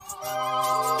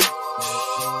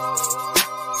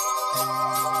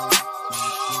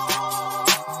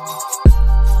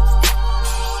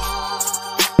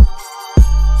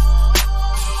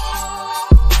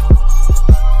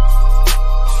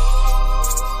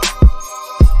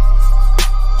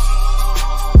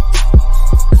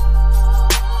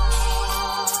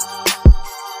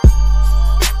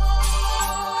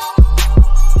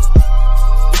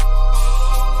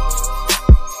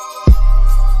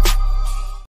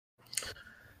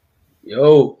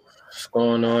Yo, what's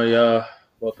going on, y'all?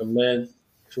 Welcome in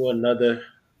to another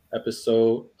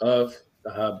episode of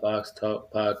the Hot Box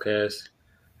Talk podcast.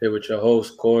 Here with your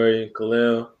host, Corey and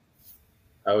Khalil.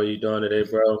 How are you doing today,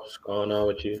 bro? What's going on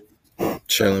with you?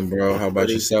 Chilling, bro. How about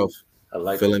Hoodie. yourself? I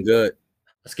like it. Feeling good.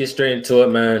 Let's get straight into it,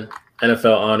 man.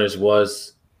 NFL honors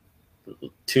was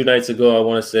 2 nights ago, I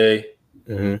want to say.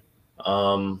 hmm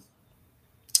Um,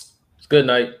 it's a good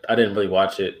night. I didn't really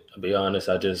watch it, I'll be honest.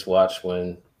 I just watched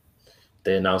when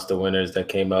they announced the winners that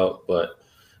came out, but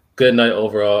good night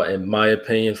overall, in my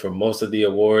opinion, for most of the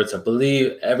awards. I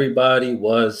believe everybody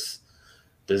was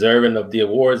deserving of the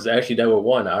awards actually that were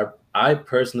won. I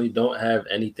personally don't have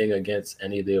anything against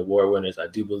any of the award winners. I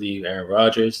do believe Aaron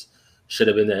Rodgers should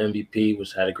have been the MVP,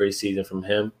 which had a great season from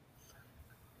him.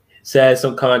 He's had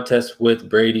some contests with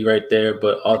Brady right there,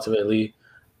 but ultimately,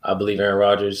 I believe Aaron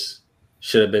Rodgers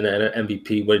should have been the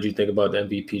MVP. What did you think about the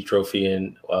MVP trophy,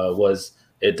 and was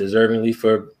it deservingly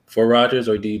for Rodgers,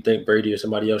 or do you think Brady or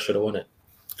somebody else should have won it?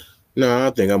 No, I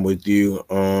think I'm with you.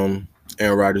 Aaron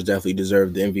Rodgers definitely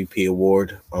deserved the MVP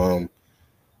award. I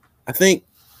think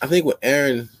I think with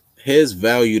Aaron, his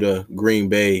value to Green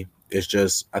Bay is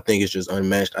just I think it's just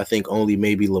unmatched. I think only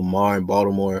maybe Lamar in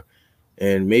Baltimore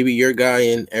and maybe your guy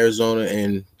in Arizona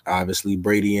and obviously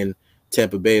Brady in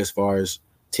Tampa Bay as far as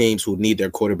teams who need their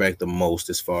quarterback the most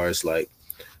as far as like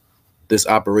this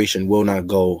operation will not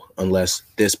go unless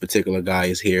this particular guy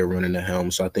is here running the helm.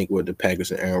 So I think with the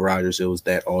Packers and Aaron Rodgers, it was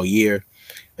that all year.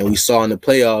 And we saw in the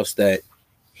playoffs that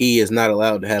he is not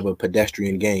allowed to have a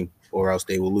pedestrian game or else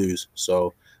they will lose.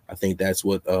 So I think that's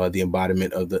what the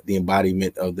embodiment of the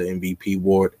MVP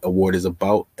award is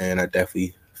about. And I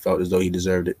definitely felt as though he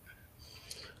deserved it.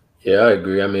 Yeah, I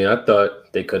agree. I mean, I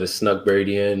thought they could have snuck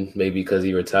Brady in, maybe because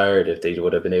he retired, if they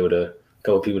would have been able to, a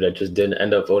couple people that just didn't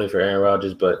end up voting for Aaron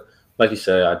Rodgers. But like you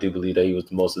said, I do believe that he was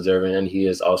the most deserving, and he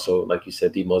is also, like you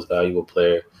said, the most valuable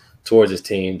player towards his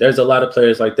team. There's a lot of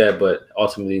players like that, but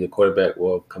ultimately the quarterback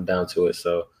will come down to it.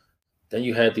 So then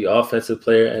you had the Offensive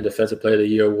Player and Defensive Player of the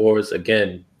Year awards.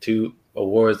 Again, two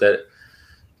awards that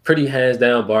pretty hands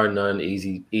down, bar none,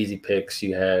 easy picks.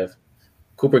 You have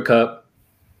Cooper Cup,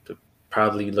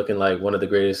 probably looking like one of the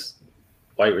greatest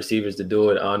white receivers to do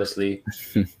it, honestly.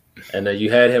 And then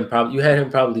you had him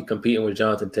probably competing with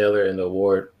Jonathan Taylor in the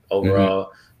award hmm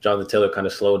overall. Jonathan Taylor kind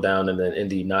of slowed down, and then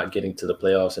Indy not getting to the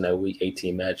playoffs in that Week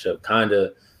 18 matchup kind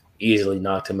of easily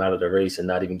knocked him out of the race and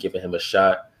not even giving him a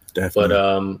shot. But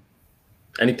Definitely.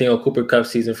 anything on Cooper Cup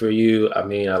season for you? I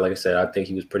mean, like I said, I think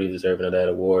he was pretty deserving of that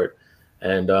award.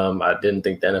 And I didn't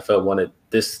think the NFL wanted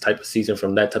this type of season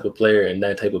from that type of player and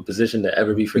that type of position to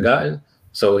ever be forgotten.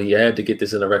 So he had to get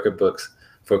this in the record books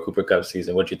for Cooper Cup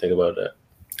season. What do you think about that?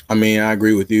 I mean, I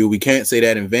agree with you. We can't say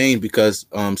that in vain because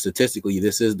statistically,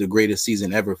 this is the greatest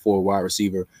season ever for a wide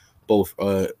receiver, both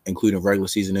including regular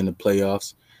season and the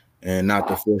playoffs. And not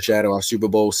to foreshadow our Super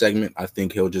Bowl segment, I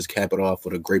think he'll just cap it off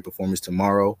with a great performance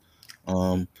tomorrow.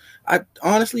 Um, I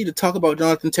honestly, to talk about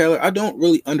Jonathan Taylor, I don't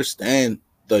really understand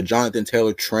the Jonathan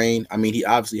Taylor train. I mean, he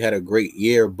obviously had a great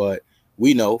year, but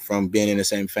we know from being in the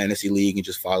same fantasy league and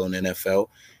just following the NFL,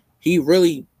 he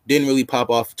really didn't really pop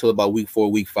off until about week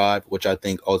 4, week 5, which I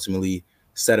think ultimately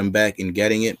set him back in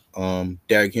getting it.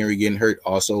 Derrick Henry getting hurt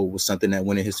also was something that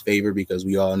went in his favor because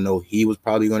we all know he was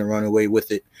probably going to run away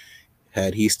with it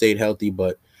had he stayed healthy.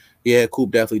 But yeah,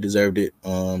 Coop definitely deserved it.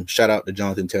 Shout out to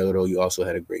Jonathan Taylor though. You also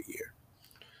had a great year.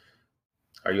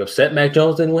 Are you upset Mac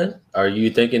Jones didn't win? Are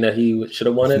you thinking that he should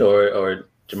have won it, or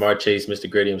Jamar Chase, Mr.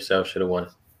 Grady himself, should have won it?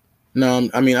 No,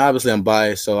 I mean obviously I'm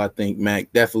biased, so I think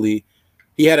Mac definitely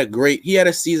he had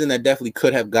a season that definitely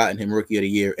could have gotten him rookie of the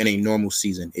year in a normal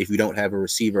season. If you don't have a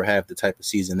receiver have the type of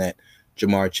season that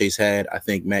Jamar Chase had, I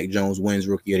think Mac Jones wins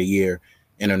rookie of the year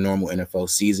in a normal NFL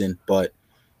season. But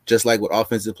just like with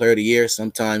offensive player of the year,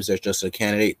 sometimes there's just a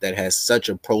candidate that has such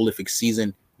a prolific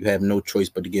season, you have no choice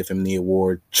but to give him the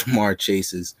award. Jamar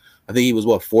Chase is, I think he was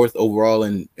what fourth overall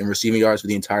in receiving yards for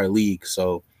the entire league.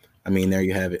 So, I mean, there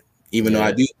you have it. Even though I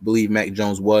Yeah, do believe Mac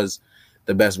Jones was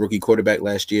the best rookie quarterback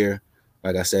last year,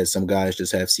 like I said, some guys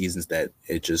just have seasons that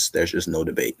it just there's just no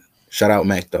debate. Shout out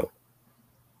Mac though.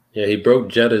 yeah, he broke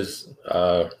Jetta's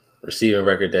receiving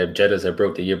record that Jettas had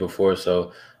broke the year before.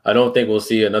 So I don't think we'll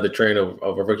see another train of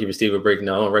a rookie receiver breaking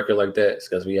down on a record like that. It's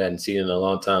because we hadn't seen it in a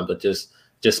long time. But just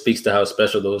speaks to how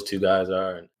special those two guys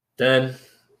are. And then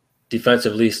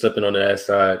defensively slipping on that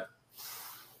side,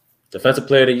 defensive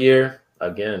player of the year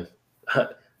again.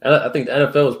 I think the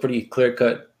NFL is pretty clear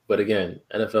cut. But again,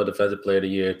 NFL defensive player of the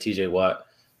year, T.J. Watt,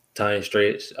 tying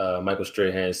straight Michael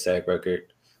Strahan's sack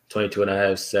record, 22 and a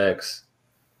half sacks.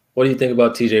 What do you think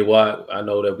about TJ Watt? I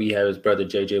know that we have his brother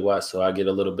JJ Watt, so I get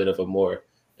a little bit of a more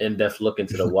in-depth look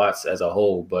into the Watts as a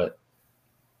whole, but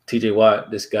TJ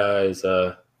Watt, this guy is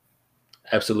a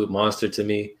absolute monster to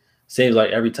me. Seems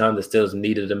like every time the Steelers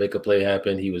needed to make a play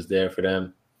happen, he was there for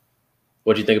them.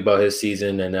 What do you think about his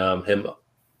season and him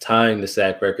tying the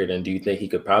sack record? And do you think he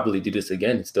could probably do this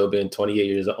again, still being 28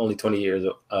 years, only 28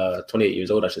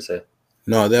 years old, I should say?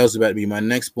 No, that was about to be my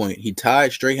next point. He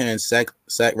tied Strahan's sack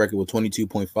record with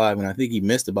 22.5, and I think he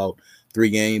missed about 3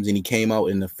 games, and he came out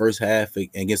in the first half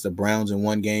against the Browns in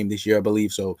 1 game this year, I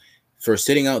believe. So for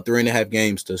sitting out 3.5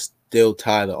 games to still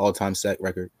tie the all-time sack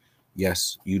record,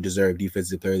 yes, you deserve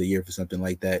Defensive Player of the Year for something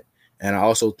like that. And I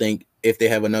also think if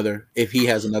he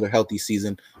has another healthy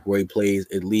season where he plays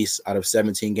at least out of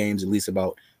 17 games, at least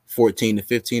about 14 to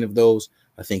 15 of those,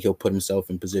 I think he'll put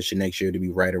himself in position next year to be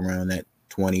right around that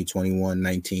 20, 21,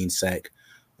 19 sack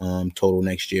total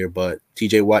next year. But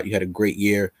TJ Watt, you had a great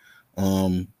year.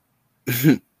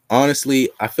 Honestly,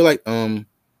 I feel like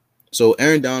so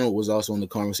Aaron Donald was also in the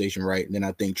conversation, right? And then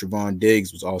I think Trevon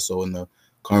Diggs was also in the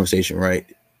conversation, right?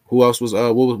 Who else was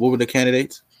what were the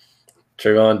candidates?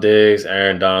 Trevon Diggs,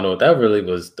 Aaron Donald. That really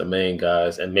was the main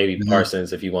guys, and maybe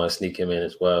Parsons if you want to sneak him in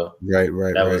as well. Right.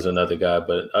 That was another guy,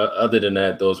 but other than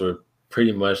that, those were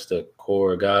pretty much the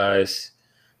core guys.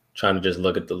 Trying to just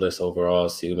look at the list overall,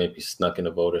 see who maybe snuck in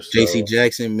the voters. J.C.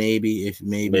 Jackson, maybe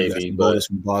voters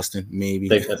from Boston, maybe.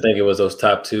 I think it was those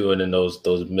top 2, and then those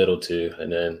middle 2,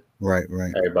 and then right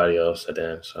everybody else at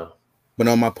the end. So, but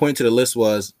my point to the list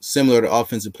was similar to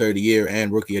Offensive Player of the Year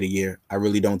and Rookie of the Year. I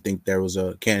really don't think there was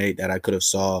a candidate that I could have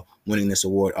saw winning this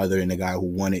award other than the guy who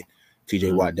won it.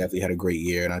 T.J. Watt definitely had a great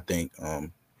year, and I think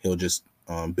he'll just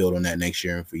build on that next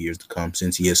year and for years to come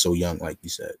since he is so young, like you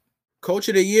said. Coach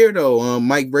of the Year, though,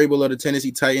 Mike Vrabel of the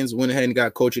Tennessee Titans went ahead and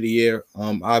got Coach of the Year.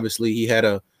 Obviously, he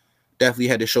definitely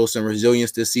had to show some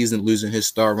resilience this season, losing his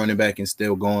star running back and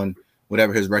still going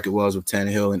whatever his record was with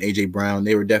Tannehill and A.J. Brown.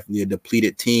 They were definitely a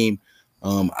depleted team.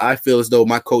 I feel as though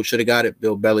my coach should have got it,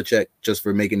 Bill Belichick, just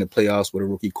for making the playoffs with a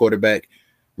rookie quarterback,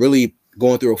 really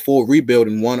going through a full rebuild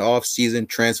in one off season,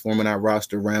 transforming our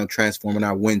roster around, transforming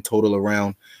our win total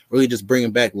around, really just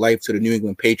bringing back life to the New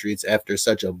England Patriots after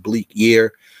such a bleak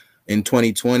year in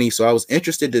 2020. So I was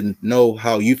interested to know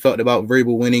how you felt about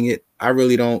Vrabel winning it. I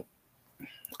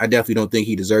definitely don't think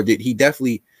he deserved it. He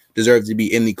definitely deserves to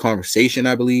be in the conversation,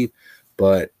 I believe,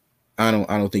 but I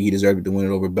don't think he deserved to win it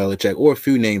over Belichick or a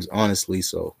few names, honestly.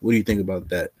 So what do you think about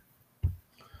that?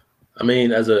 I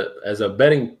mean, as a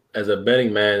betting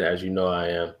man, as you know I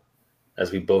am,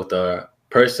 as we both are,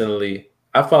 personally,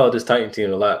 I followed this Titan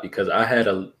team a lot because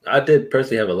I did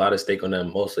personally have a lot of stake on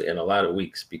them mostly in a lot of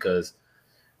weeks because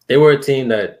they were a team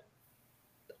that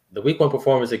the week 1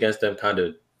 performance against them kind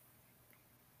of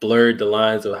blurred the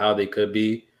lines of how they could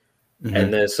be. Mm-hmm.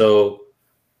 And then so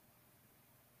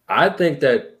I think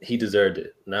that he deserved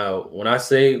it. Now, when I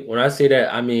say that,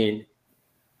 I mean,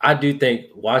 I do think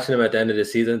watching them at the end of the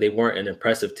season, they weren't an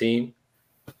impressive team.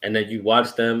 And then you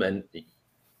watch them and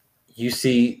you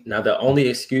see now the only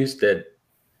excuse that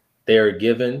they are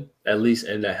given, at least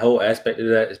in the whole aspect of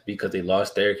that, is because they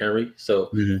lost Derrick Henry. So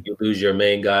you lose your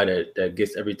main guy that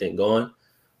gets everything going.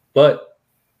 But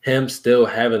him still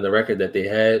having the record that they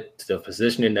had, the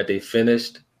positioning that they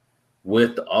finished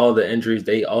with all the injuries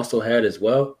they also had as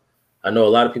well. I know a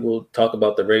lot of people talk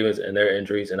about the Ravens and their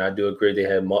injuries, and I do agree they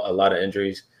had a lot of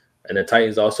injuries. And the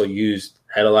Titans also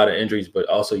had a lot of injuries, but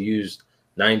also used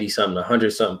 90-something,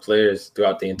 100-something players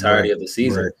throughout the entirety of the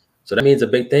season. Right. So that means a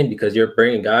big thing because you're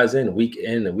bringing guys in and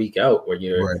week out where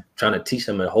you're trying to teach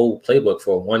them a whole playbook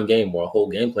for 1 game or a whole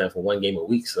game plan for 1 game a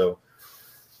week. So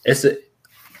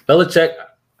Belichick,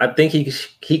 I think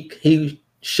he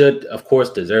should, of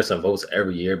course, deserve some votes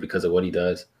every year because of what he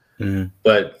does. Mm-hmm.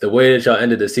 But the way that y'all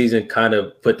ended the season kind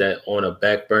of put that on a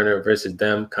back burner versus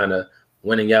them kind of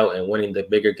winning out and winning the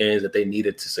bigger games that they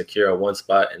needed to secure a 1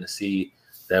 spot in the seed.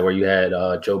 That where you had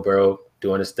Joe Burrow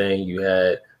doing his thing. You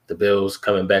had the Bills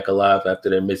coming back alive after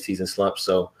their midseason slump.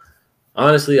 So,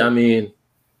 honestly, I mean,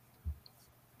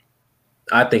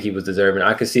 I think he was deserving.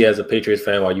 I can see as a Patriots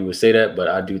fan why you would say that, but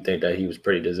I do think that he was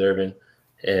pretty deserving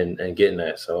and getting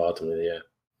that. So, ultimately, yeah.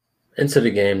 Into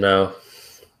the game now.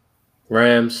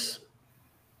 Rams,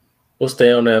 we'll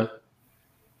stay on them.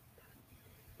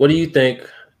 What do you think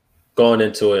going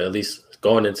into it, at least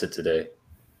going into today?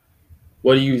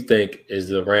 What do you think is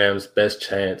the Rams' best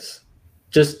chance?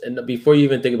 Just before you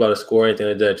even think about a score or anything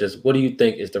like that, just what do you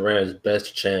think is the Rams'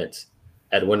 best chance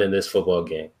at winning this football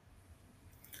game?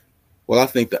 Well, I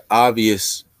think the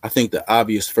obvious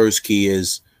first key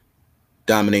is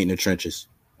dominating the trenches.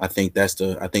 I think that's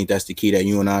the key that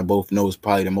you and I both know is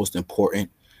probably the most important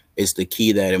It's the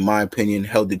key that, in my opinion,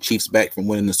 held the Chiefs back from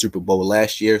winning the Super Bowl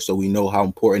last year. So we know how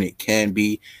important it can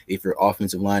be if your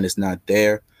offensive line is not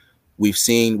there. We've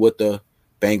seen what the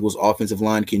Bengals offensive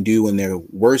line can do in their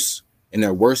worst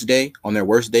day, on their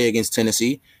worst day against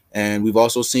Tennessee. And we've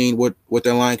also seen what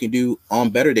their line can do on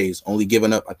better days, only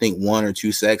giving up, I think, 1 or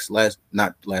 2 sacks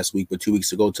not last week, but 2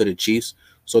 weeks ago to the Chiefs.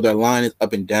 So their line is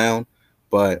up and down,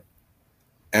 but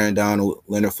Aaron Donald,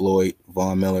 Leonard Floyd,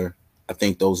 Von Miller, I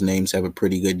think those names have a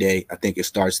pretty good day. I think it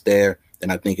starts there,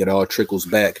 and I think it all trickles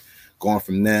back, going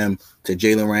from them to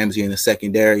Jalen Ramsey in the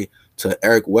secondary to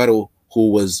Eric Weddle, who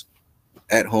was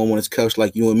at home on his couch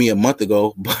like you and me a month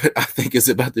ago, but I think it's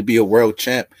about to be a world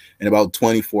champ in about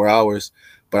 24 hours.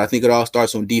 But I think it all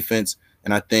starts on defense,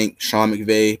 and I think Sean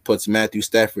McVay puts Matthew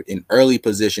Stafford in early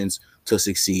positions to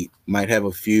succeed. Might have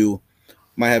a few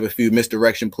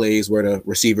misdirection plays where the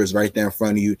receiver's right there in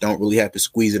front of you. Don't really have to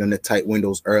squeeze it in the tight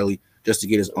windows early just to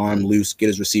get his arm loose, get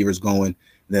his receivers going. And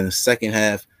then the second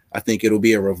half, I think it'll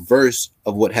be a reverse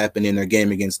of what happened in their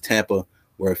game against Tampa,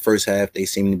 where first half they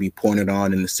seemed to be pointed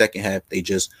on. In the second half, they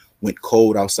just went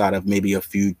cold outside of maybe a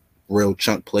few real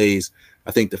chunk plays.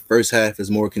 I think the first half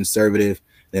is more conservative.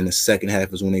 Then the second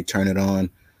half is when they turn it on.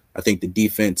 I think the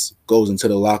defense goes into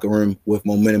the locker room with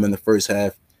momentum in the first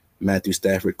half. Matthew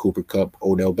Stafford, Cooper Kupp,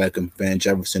 Odell Beckham, Van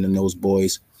Jefferson, and those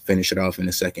boys finish it off in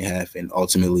the second half and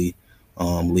ultimately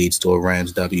leads to a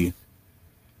Rams W.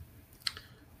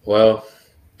 Well,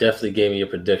 definitely gave me a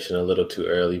prediction a little too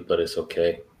early, but it's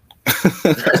okay.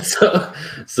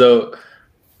 so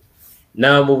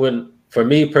now moving, for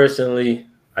me personally,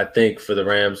 I think for the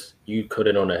Rams, you put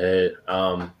it on the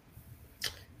head.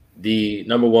 The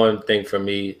number one thing for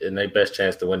me and their best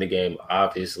chance to win the game,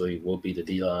 obviously, will be the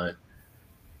D-line.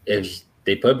 If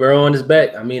they put Burrow on his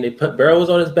back, Burrow was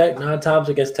on his back 9 times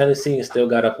against Tennessee and still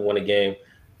got up and won a game.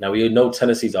 Now, we know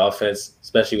Tennessee's offense,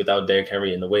 especially without Derrick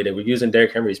Henry, and the way that we're using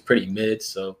Derrick Henry is pretty mid.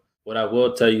 So what I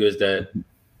will tell you is that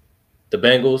the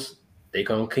Bengals, they're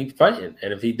going to keep fighting.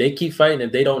 And if they keep fighting,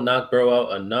 if they don't knock Burrow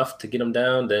out enough to get him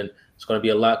down, then it's going to be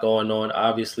a lot going on,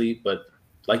 obviously. But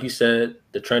like you said,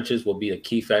 the trenches will be a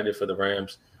key factor for the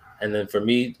Rams. And then for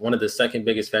me, one of the second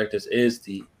biggest factors is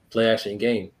the play-action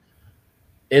game.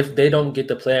 If they don't get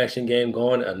the play-action game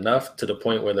going enough to the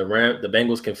point where the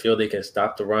Bengals can feel they can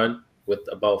stop the run with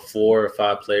about 4 or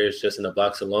 5 players just in the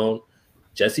blocks alone,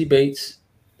 Jesse Bates,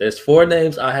 there's 4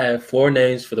 names. I have 4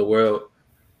 names for the world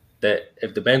that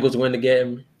if the Bengals win the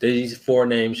game, these 4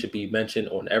 names should be mentioned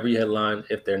on every headline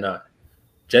if they're not.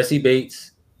 Jesse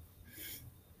Bates,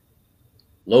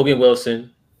 Logan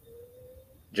Wilson,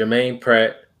 Jermaine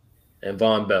Pratt, and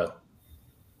Von Bell.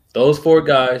 Those 4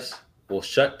 guys will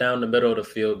shut down the middle of the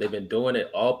field. They've been doing it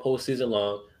all postseason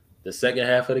long. The second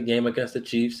half of the game against the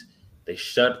Chiefs, they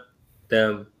shut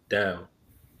them down.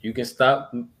 You can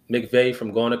stop McVay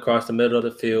from going across the middle of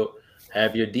the field,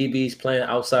 have your DBs playing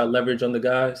outside leverage on the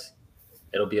guys.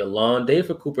 It'll be a long day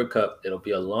for Cooper Kupp. It'll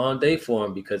be a long day for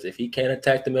him because if he can't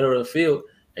attack the middle of the field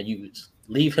and you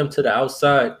leave him to the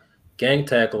outside, gang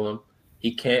tackle him,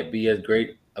 he can't be as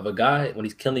great of a guy when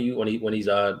he's killing you, when he's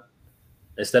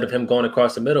instead of him going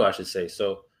across the middle, I should say.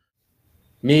 So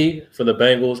me, for the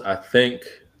Bengals, I think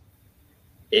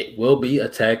it will be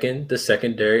attacking the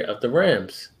secondary of the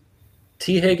Rams.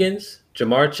 T. Higgins,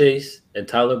 Jamar Chase, and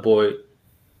Tyler Boyd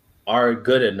are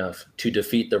good enough to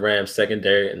defeat the Rams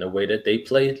secondary in the way that they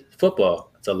play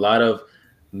football. It's a lot of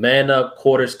man-up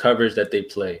quarters coverage that they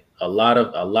play. A lot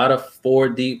of 4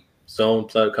 deep zone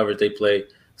coverage they play.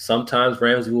 Sometimes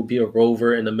Ramsey will be a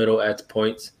rover in the middle at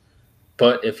points.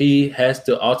 But if he has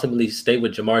to ultimately stay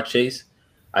with Jamar Chase,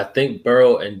 I think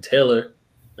Burrow and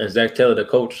Zach Taylor, the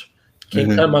coach,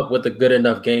 can come up with a good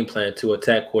enough game plan to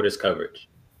attack quarters coverage.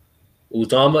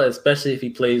 Uzomah, especially if he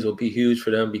plays, will be huge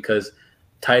for them because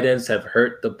tight ends have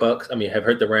hurt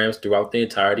the Rams throughout the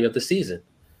entirety of the season.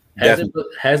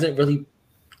 Hasn't really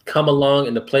come along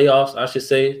in the playoffs, I should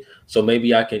say. So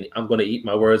maybe I'm going to eat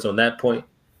my words on that point.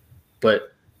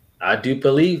 But I do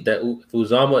believe that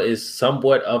Uzomah is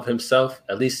somewhat of himself,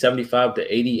 at least 75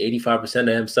 to 80, 85%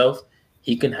 of himself.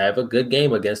 He can have a good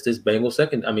game against this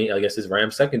this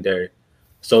Rams secondary.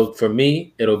 So for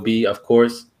me, it'll be, of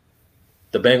course,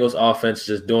 the Bengals offense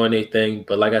just doing their thing.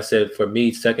 But like I said, for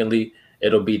me, secondly,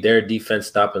 it'll be their defense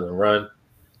stopping the run.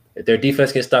 If their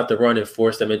defense can stop the run and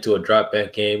force them into a drop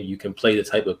back game, you can play the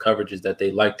type of coverages that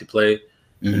they like to play.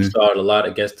 You saw it a lot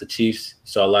against the Chiefs.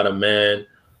 You saw a lot of man,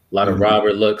 a lot of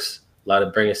robber looks, a lot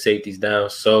of bringing safeties down.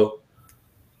 So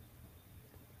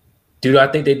do I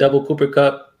think they double Cooper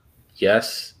Kupp?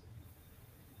 Yes.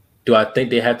 Do I think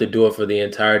they have to do it for the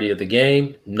entirety of the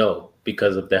game? No,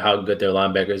 because of how good their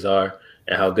linebackers are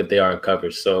and how good they are in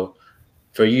coverage. So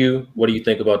For you, what do you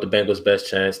think about the Bengals' best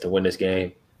chance to win this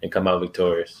game and come out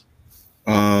victorious?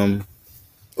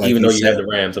 Like Even you though you said, have the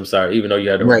Rams, I'm sorry. Even though you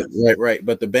have the right, Rams, right.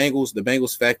 But the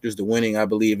Bengals factors the winning, I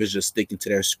believe, is just sticking to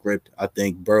their script. I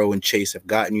think Burrow and Chase have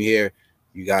gotten you here.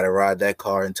 You got to ride that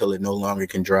car until it no longer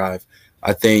can drive.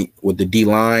 I think with the D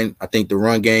line, I think the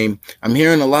run game. I'm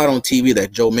hearing a lot on TV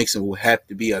that Joe Mixon will have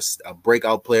to be a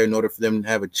breakout player in order for them to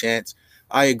have a chance.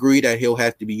 I agree that he'll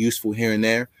have to be useful here and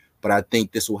there, but I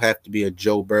think this will have to be a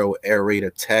Joe Burrow air raid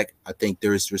attack. I think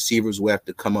there's receivers who have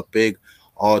to come up big.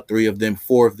 All three of them,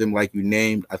 four of them, like you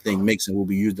named. I think Mixon will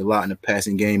be used a lot in the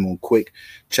passing game on quick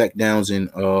check downs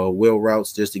and wheel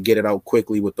routes just to get it out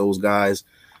quickly with those guys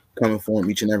coming for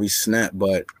him each and every snap.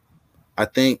 But I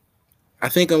think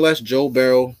unless Joe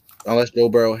Burrow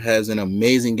has an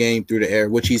amazing game through the air,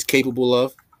 which he's capable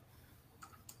of,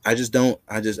 I just don't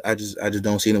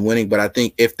see them winning. But I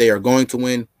think if they are going to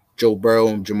win, Joe Burrow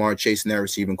and Jamar Chase and their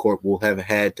receiving corp will have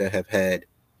had to have had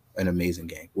an amazing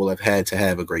game. Will have had to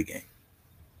have a great game.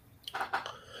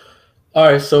 All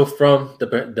right, so from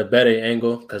the betting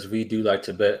angle, because we do like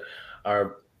to bet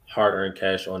our hard-earned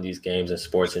cash on these games and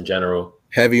sports in general.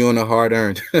 Heavy on the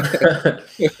hard-earned.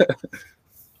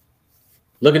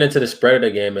 Looking into the spread of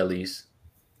the game, at least,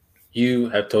 you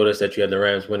have told us that you had the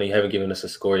Rams winning. You haven't given us a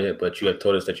score yet, but you have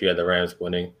told us that you had the Rams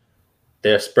winning.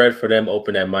 Their spread for them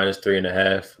opened at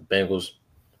 -3.5. Bengals,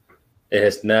 it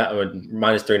has now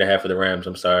 -3.5 for the Rams.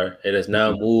 I'm sorry, it has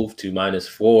now moved to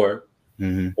 -4.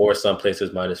 Or some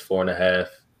places -4.5.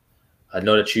 I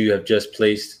know that you have just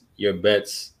placed your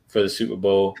bets for the Super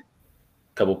Bowl,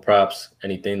 a couple props,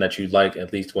 anything that you'd like,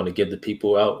 at least want to give the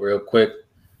people out real quick.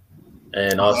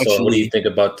 And also, what do you think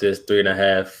about this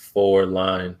 3.5, 4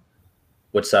 line?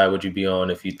 Which side would you be on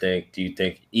do you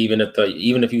think even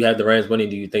if you had the Rams winning,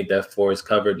 do you think that 4 is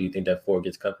covered? Do you think that 4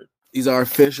 gets covered? These are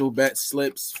official bet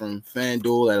slips from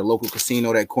FanDuel at a local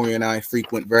casino that Corey and I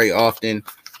frequent very often.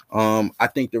 I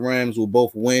think the Rams will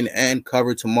both win and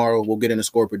cover tomorrow. We'll get into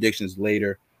score predictions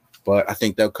later, but I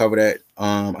think they'll cover that.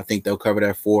 I think they'll cover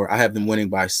that 4. I have them winning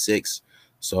by 6.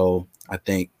 So I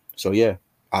think so. Yeah,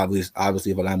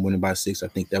 obviously, if I'm winning by 6, I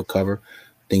think they'll cover.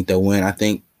 I think they'll win. I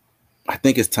think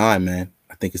it's time, man.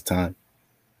 I think it's time.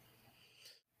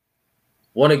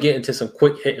 Want to get into some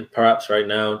quick hitting props right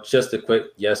now? Just a quick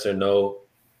yes or no,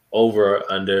 over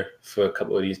or under for a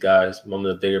couple of these guys, one of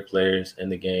the bigger players in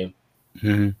the game.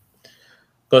 Mm-hmm.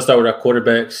 Gonna start with our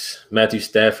quarterbacks. Matthew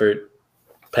Stafford,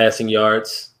 passing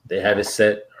yards. They have it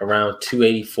set around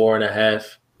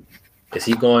 284.5. Is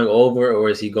he going over or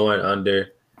is he going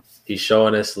under? He's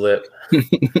showing a slip.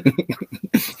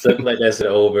 Look like that's an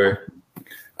over.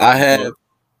 I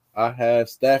have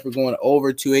Stafford going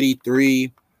over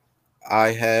 283.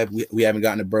 We haven't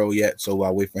gotten to Burrow yet, so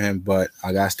I'll wait for him. But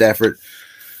I got Stafford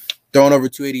throwing over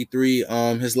 283.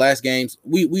 His last games,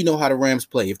 we know how the Rams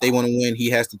play. If they want to win, he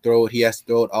has to throw it. He has to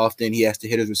throw it often. He has to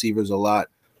hit his receivers a lot.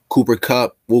 Cooper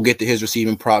Kupp, we'll get to his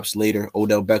receiving props later.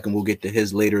 Odell Beckham, we'll get to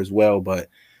his later as well. But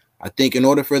I think in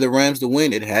order for the Rams to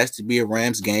win, it has to be a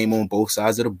Rams game on both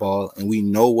sides of the ball, and we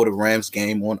know what a Rams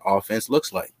game on offense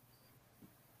looks like.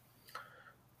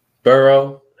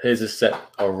 Burrow, his is set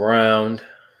around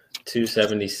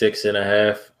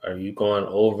 276.5. Are you going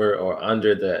over or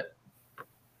under that?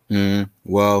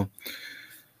 Well,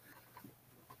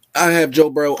 I have Joe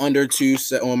Burrow under 2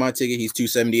 on my ticket. He's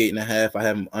 278.5. I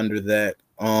have him under that.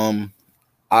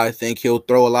 I think he'll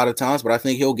throw a lot of times, but I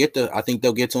think they'll get to him. I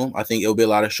think it'll be a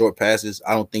lot of short passes.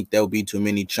 I don't think there'll be too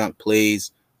many chunk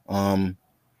plays.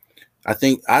 I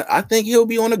think he'll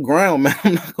be on the ground, man.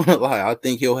 I'm not gonna lie. I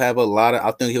think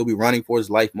he'll be running for his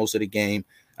life most of the game.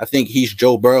 I think he's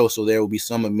Joe Burrow, so there will be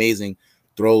some amazing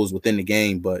throws within the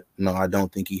game, but no, I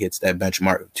don't think he hits that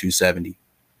benchmark of 270.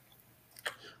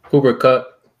 Cooper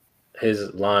Kupp,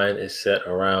 his line is set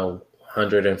around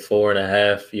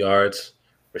 104.5 yards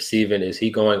receiving. Is he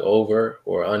going over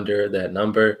or under that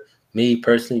number? Me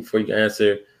personally, before you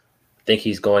answer, I think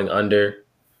he's going under,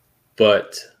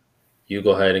 but you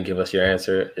go ahead and give us your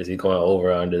answer. Is he going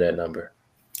over or under that number?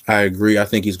 I agree. I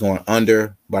think he's going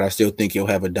under, but I still think he'll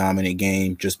have a dominant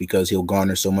game just because he'll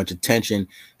garner so much attention.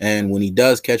 And when he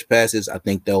does catch passes, I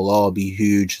think they'll all be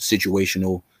huge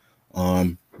situational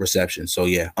receptions. So,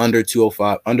 yeah, under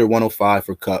 205, under 105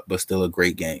 for Kupp, but still a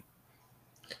great game.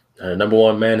 Number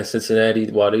one man in Cincinnati,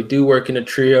 while they do work in a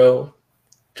trio,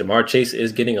 Jamar Chase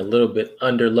is getting a little bit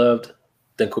underloved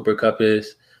than Cooper Kupp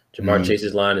is. Jamar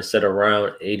Chase's line is set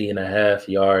around 80.5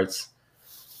 yards.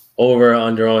 Over or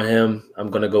under on him,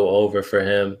 I'm going to go over for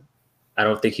him. I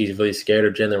don't think he's really scared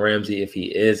of Jalen Ramsey if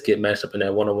he is get matched up in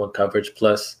that one-on-one coverage.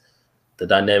 Plus, the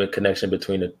dynamic connection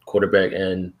between the quarterback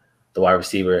and the wide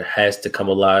receiver has to come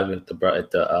alive at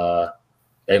the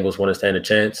Bengals want to stand a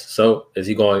chance. So is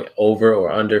he going over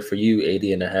or under for you,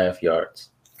 80.5 yards?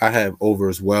 I have over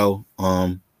as well.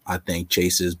 I think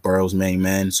Chase is Burrow's main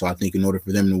man, so I think in order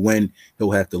for them to win,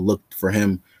 he'll have to look for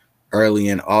him early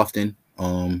and often.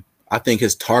 I think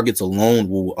his targets alone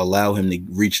will allow him to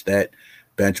reach that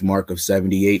benchmark of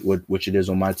 78, which it is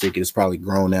on my ticket. It's probably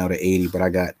grown now to 80, but I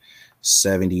got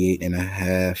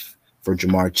 78.5 for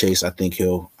Ja'Marr Chase. I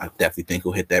definitely think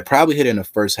he'll hit that. Probably hit in the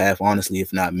first half, honestly,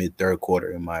 if not mid-third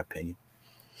quarter, in my opinion.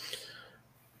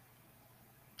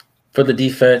 For the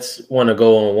defense, want to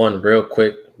go on one real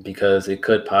quick because it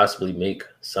could possibly make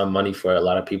some money for a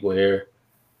lot of people here.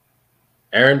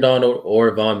 Aaron Donald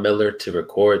or Von Miller to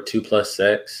record 2+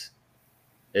 sacks.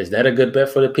 Is that a good bet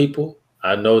for the people?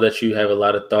 I know that you have a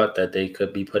lot of thought that they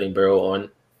could be putting Burrow on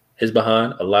his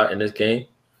behind a lot in this game.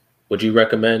 Would you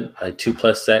recommend a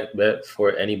 2+ sack bet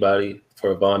for anybody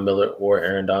for Von Miller or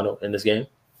Aaron Donald in this game?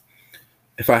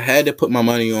 If I had to put my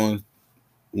money on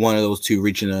one of those two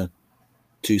reaching a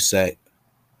 2-sack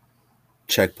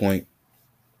checkpoint,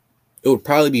 it would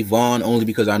probably be Vaughn, only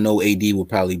because I know AD will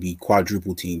probably be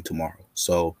quadruple team tomorrow.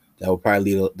 So that would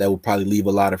probably leave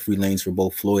a lot of free lanes for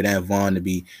both Floyd and Vaughn to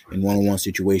be in one-on-one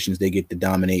situations. They get to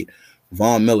dominate.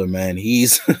 Von Miller, man,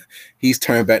 he's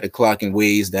turned back the clock in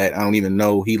ways that I don't even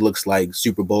know. He looks like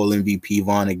Super Bowl MVP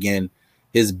Vaughn again.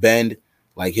 His bend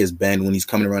when he's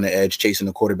coming around the edge, chasing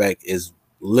the quarterback, is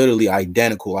literally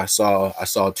identical. I saw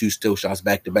 2 still shots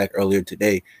back to back earlier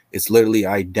today. It's literally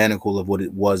identical of what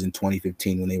it was in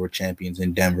 2015 when they were champions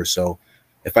in Denver. So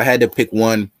if I had to pick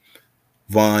one,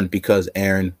 Vaughn, because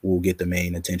Aaron will get the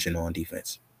main attention on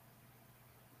defense.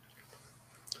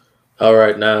 All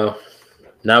right, now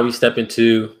we step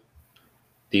into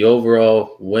the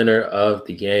overall winner of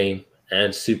the game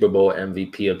and Super Bowl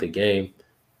MVP of the game.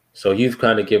 So you've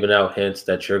kind of given out hints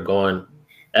that you're going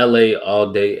LA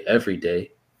all day, every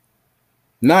day.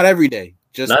 Not every day.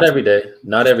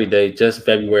 Not every day. Just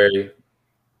February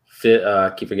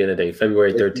 5th. Keep forgetting the date.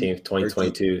 February 13th,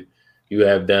 2022. You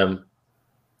have them.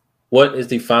 What is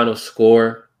the final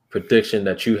score prediction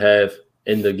that you have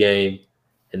in the game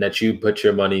and that you put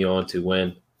your money on to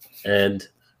win? And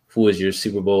who is your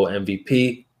Super Bowl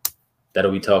MVP?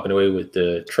 That'll be talking away with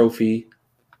the trophy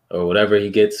or whatever he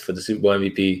gets for the Super Bowl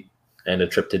MVP and a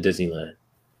trip to Disneyland.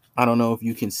 I don't know if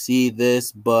you can see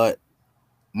this, but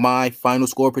my final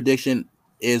score prediction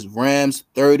is Rams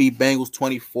 30, Bengals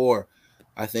 24.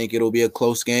 I think it'll be a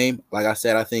close game. Like I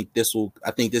said, I think this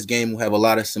game will have a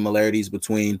lot of similarities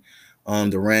between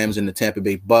the Rams and the Tampa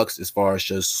Bay Bucks as far as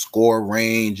just score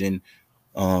range and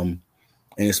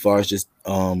as far as just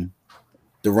the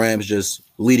Rams just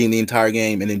leading the entire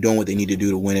game and then doing what they need to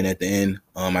do to win it at the end.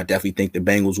 I definitely think the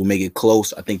Bengals will make it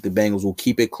close. I think the Bengals will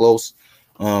keep it close.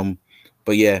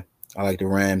 But yeah, I like the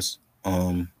Rams.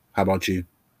 How about you?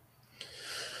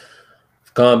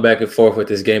 I've gone back and forth with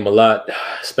this game a lot,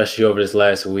 especially over this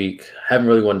last week. I haven't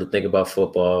really wanted to think about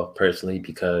football personally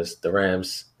because the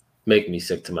Rams make me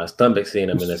sick to my stomach seeing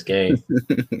them in this game.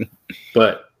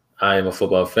 But I am a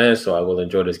football fan, so I will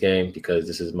enjoy this game because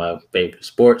this is my favorite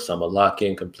sport, so I'm going to lock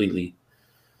in completely.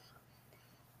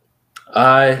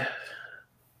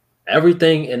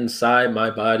 Everything inside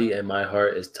my body and my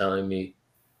heart is telling me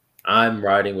I'm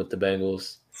riding with the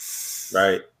Bengals,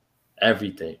 right?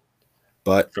 Everything.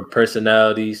 But from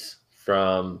personalities,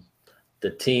 from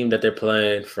the team that they're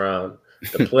playing, from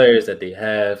the players that they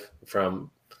have,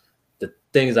 from the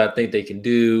things I think they can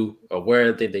do or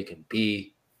where I think they can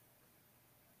be.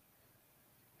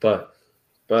 But.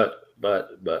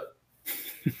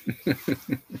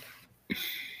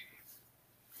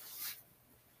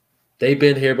 They've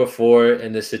been here before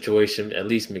in this situation, at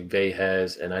least McVay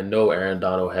has, and I know Aaron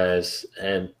Donald has.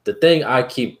 And the thing I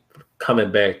keep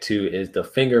coming back to is the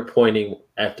finger pointing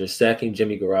after sacking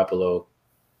Jimmy Garoppolo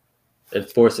and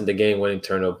forcing the game-winning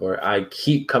turnover. I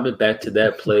keep coming back to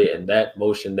that play and that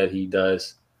motion that he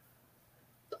does,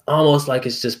 almost like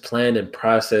it's just planned and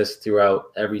processed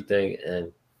throughout everything.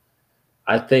 And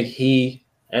I think he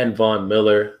and Von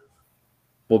Miller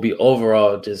will be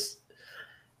overall just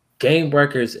game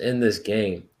breakers in this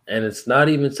game. And it's not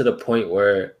even to the point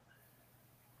where,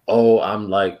 I'm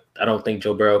like, I don't think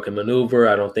Joe Burrow can maneuver.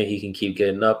 I don't think he can keep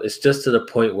getting up. It's just to the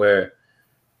point where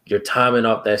you're timing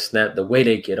off that snap, the way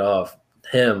they get off,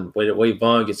 the way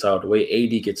Vaughn gets off, the way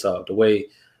AD gets off, the way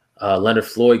Leonard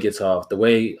Floyd gets off, the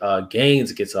way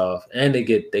Gaines gets off, and they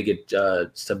get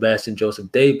Sebastian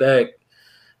Joseph Day back.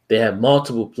 They have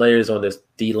multiple players on this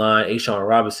D-line, A'Shawn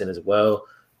Robinson as well,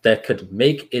 that could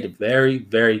make it very,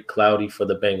 very cloudy for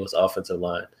the Bengals offensive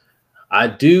line. I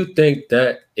do think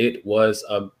that it was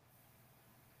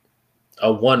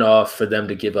a one-off for them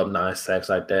to give up 9 sacks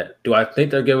like that. Do I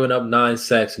think they're giving up 9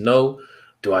 sacks? No.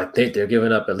 Do I think they're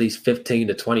giving up at least 15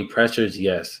 to 20 pressures?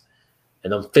 Yes.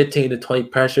 And them 15 to 20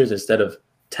 pressures instead of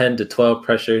 10 to 12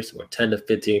 pressures or 10 to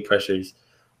 15 pressures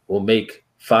will make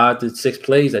 5 to 6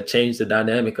 plays that change the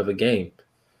dynamic of a game.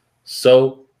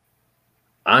 So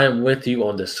I am with you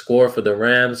on the score for the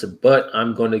Rams, but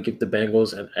I'm going to give the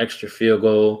Bengals an extra field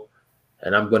goal,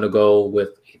 and I'm going to go with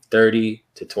a 30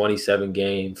 to 27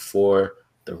 game for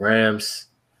the Rams.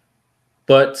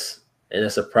 But in a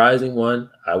surprising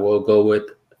one, I will go with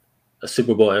a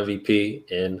Super Bowl MVP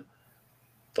in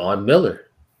Von Miller,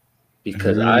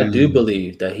 because I do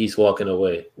believe that he's walking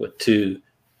away with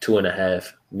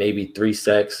 2.5, maybe 3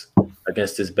 sacks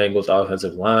against this Bengals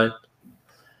offensive line.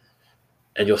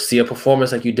 And you'll see a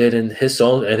performance like you did in his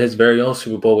very own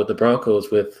Super Bowl with the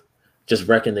Broncos, with just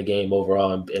wrecking the game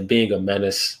overall and being a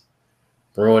menace,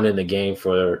 ruining the game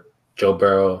for Joe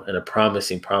Burrow and a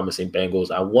promising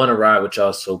Bengals. I want to ride with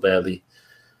y'all so badly.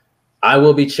 I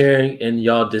will be cheering, and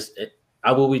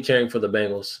I will be cheering for the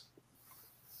Bengals.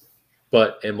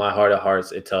 But in my heart of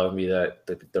hearts, it tells me that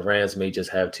the Rams may just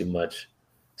have too much,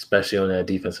 especially on that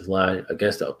defensive line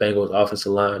against the Bengals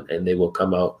offensive line, and they will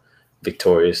come out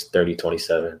victorious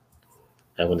 30-27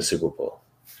 and win the Super Bowl.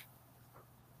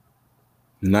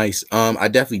 Nice. I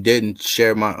definitely didn't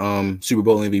share my Super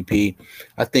Bowl MVP.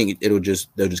 I think they'll just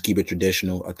keep it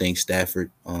traditional. I think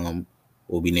Stafford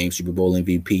will be named Super Bowl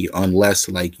MVP unless,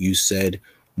 like you said,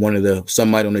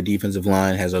 somebody on the defensive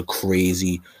line has a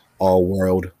crazy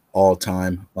all-world,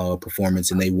 all-time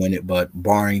performance and they win it. But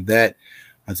barring that,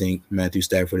 I think Matthew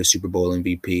Stafford is Super Bowl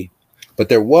MVP. But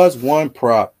there was one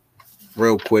prop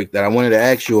real quick that I wanted to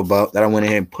ask you about that I went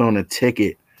ahead and put on a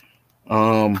ticket.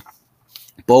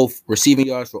 Both receiving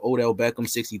yards for Odell Beckham,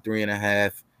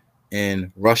 63.5,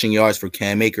 and rushing yards for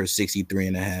Cam Akers,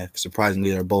 63.5.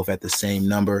 Surprisingly, they're both at the same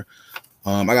number.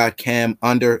 I got Cam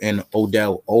under and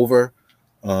Odell over.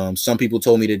 Some people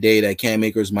told me today that Cam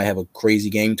Akers might have a crazy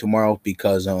game tomorrow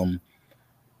because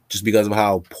just because of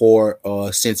how poor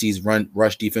Cincy's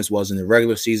rush defense was in the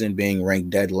regular season, being ranked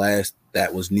dead last.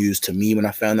 That was news to me when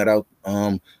I found that out.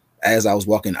 As I was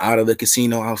walking out of the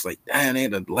casino, I was like, damn, they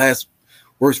had the last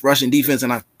worst rushing defense,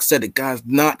 and I said the guy's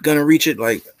not going to reach it.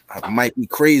 Like, I might be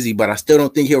crazy, but I still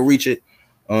don't think he'll reach it.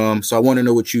 So I want to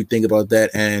know what you think about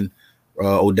that and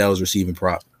Odell's receiving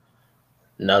prop.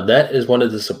 Now, that is one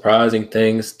of the surprising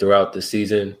things throughout the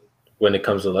season when it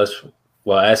comes to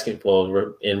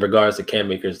in regards to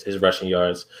Cam Akers, his rushing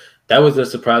yards. That was the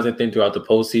surprising thing throughout the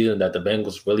postseason that the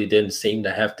Bengals really didn't seem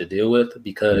to have to deal with,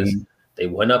 because they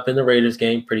went up in the Raiders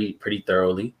game pretty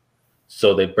thoroughly.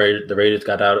 So the Raiders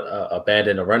got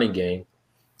abandoned a running game.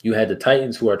 You had the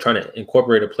Titans, who are trying to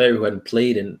incorporate a player who hadn't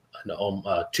played in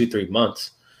 2-3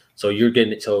 months. So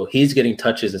he's getting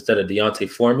touches instead of Deontay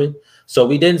Foreman. So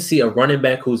we didn't see a running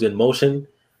back who's in motion.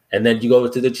 And then you go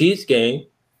to the Chiefs game,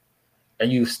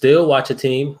 and you still watch a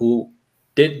team who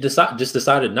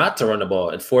decided not to run the ball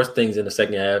and forced things in the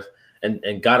second half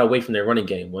and got away from their running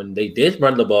game. When they did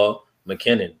run the ball,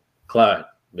 McKinnon, Clyde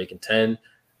making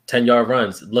 10-yard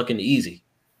runs, looking easy.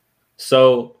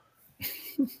 So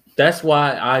that's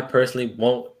why I personally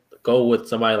won't go with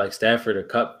somebody like Stafford or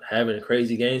Kupp having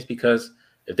crazy games, because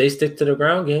if they stick to the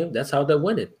ground game, that's how they'll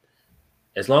win it.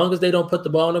 As long as they don't put the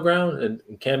ball on the ground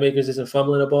and Cam Akers isn't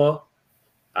fumbling the ball,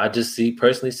 I just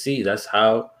personally see that's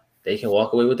how they can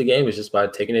walk away with the game, is just by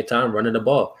taking their time running the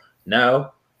ball.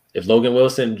 Now, if Logan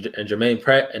Wilson and Jermaine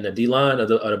Pratt and the D-line of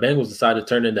the Bengals decide to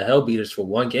turn into hell beaters for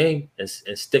one game and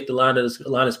stick the line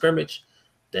of scrimmage,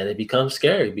 then it becomes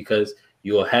scary, because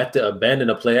you will have to abandon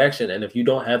a play action. And if you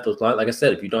don't have those, like I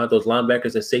said, if you don't have those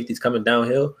linebackers and safeties coming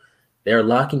downhill, they're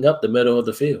locking up the middle of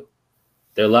the field.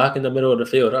 They're locking the middle of the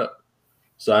field up.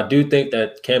 So I do think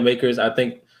that Cam Akers, I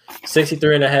think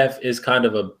 63.5 is kind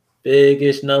of a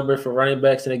big-ish number for running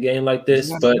backs in a game like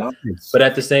this. But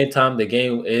at the same time, the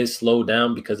game is slowed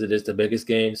down because it is the biggest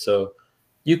game. So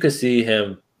you could see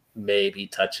him maybe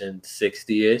touching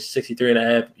 60-ish,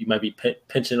 63.5. You might be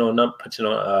pinching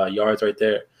on yards right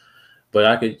there.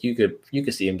 But you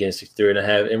could see him getting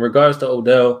 63.5. In regards to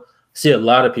Odell, I see a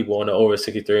lot of people on the over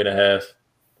 63.5.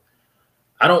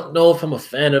 I don't know if I'm a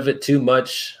fan of it too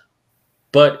much,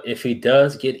 but if he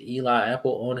does get Eli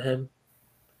Apple on him,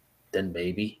 then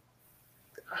maybe.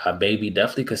 I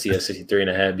definitely could see a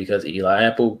 63.5, because Eli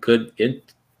Apple could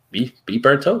be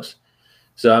burnt toast.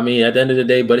 So, I mean, at the end of the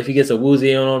day, but if he gets a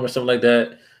woozy on him or something like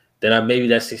that, then maybe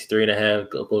that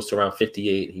 63.5 goes to around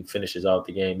 58. He finishes off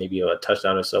the game, maybe a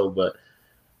touchdown or so. But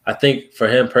I think for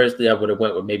him personally, I would have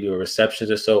went with maybe a receptions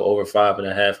or so. Over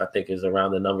 5.5, I think, is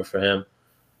around the number for him.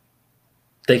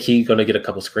 think he's going to get a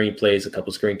couple screen plays, a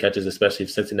couple screen catches, especially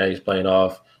if Cincinnati's playing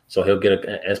off. So he'll get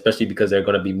especially because they're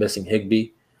going to be missing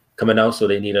Higbee coming out, so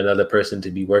they need another person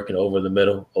to be working over the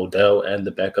middle. Odell and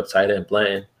the backup tight end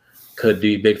Blanton could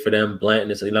be big for them.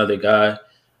 Blanton is another guy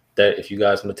that if you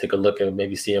guys want to take a look at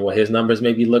maybe seeing what his numbers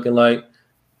may be looking like,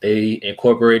 they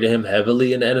incorporated him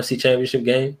heavily in the NFC Championship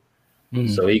game.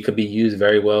 So he could be used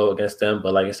very well against them.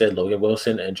 But like I said, Logan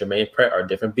Wilson and Jermaine Pratt are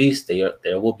different beasts. They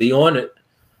will be on it.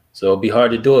 So it'll be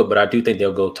hard to do it, but I do think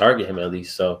they'll go target him at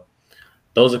least. So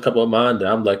those are a couple of mine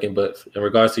that I'm liking. But in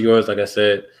regards to yours, like I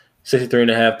said,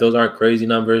 63.5, those aren't crazy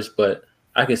numbers, but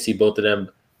I can see both of them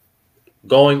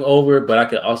going over, but I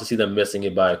can also see them missing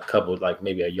it by a couple, like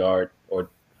maybe a yard or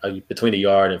between a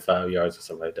yard and 5 yards or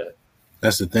something like that.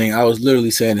 That's the thing. I was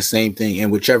literally saying the same thing.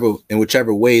 And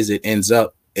whichever ways it ends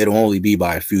up, it'll only be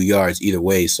by a few yards either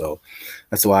way. So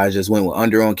that's why I just went with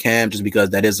under on Cam, just because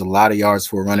that is a lot of yards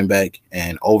for a running back,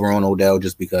 and over on Odell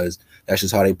just because that's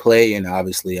just how they play. And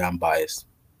obviously I'm biased.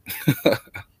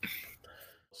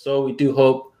 So we do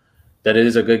hope that it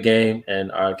is a good game. And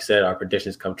like I said, our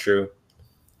predictions come true.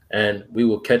 And we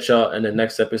will catch y'all in the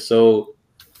next episode.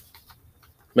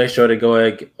 Make sure to go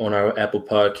ahead on our Apple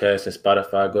Podcast and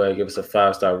Spotify. Go ahead and give us a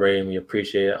 5-star rating. We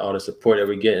appreciate all the support that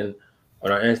we're getting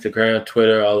on our Instagram,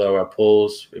 Twitter, all of our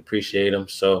polls. We appreciate them.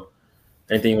 So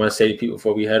anything you want to say to people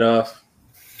before we head off?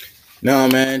 No,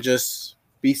 man, just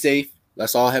be safe.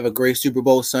 Let's all have a great Super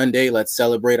Bowl Sunday. Let's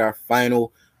celebrate our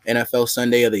final NFL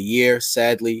Sunday of the year.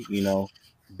 Sadly,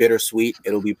 bittersweet.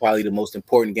 It'll be probably the most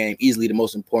important game, easily the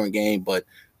most important game, but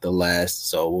the last.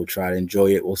 So we'll try to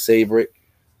enjoy it. We'll savor it.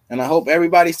 And I hope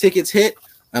everybody's tickets hit,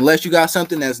 unless you got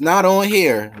something that's not on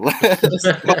here.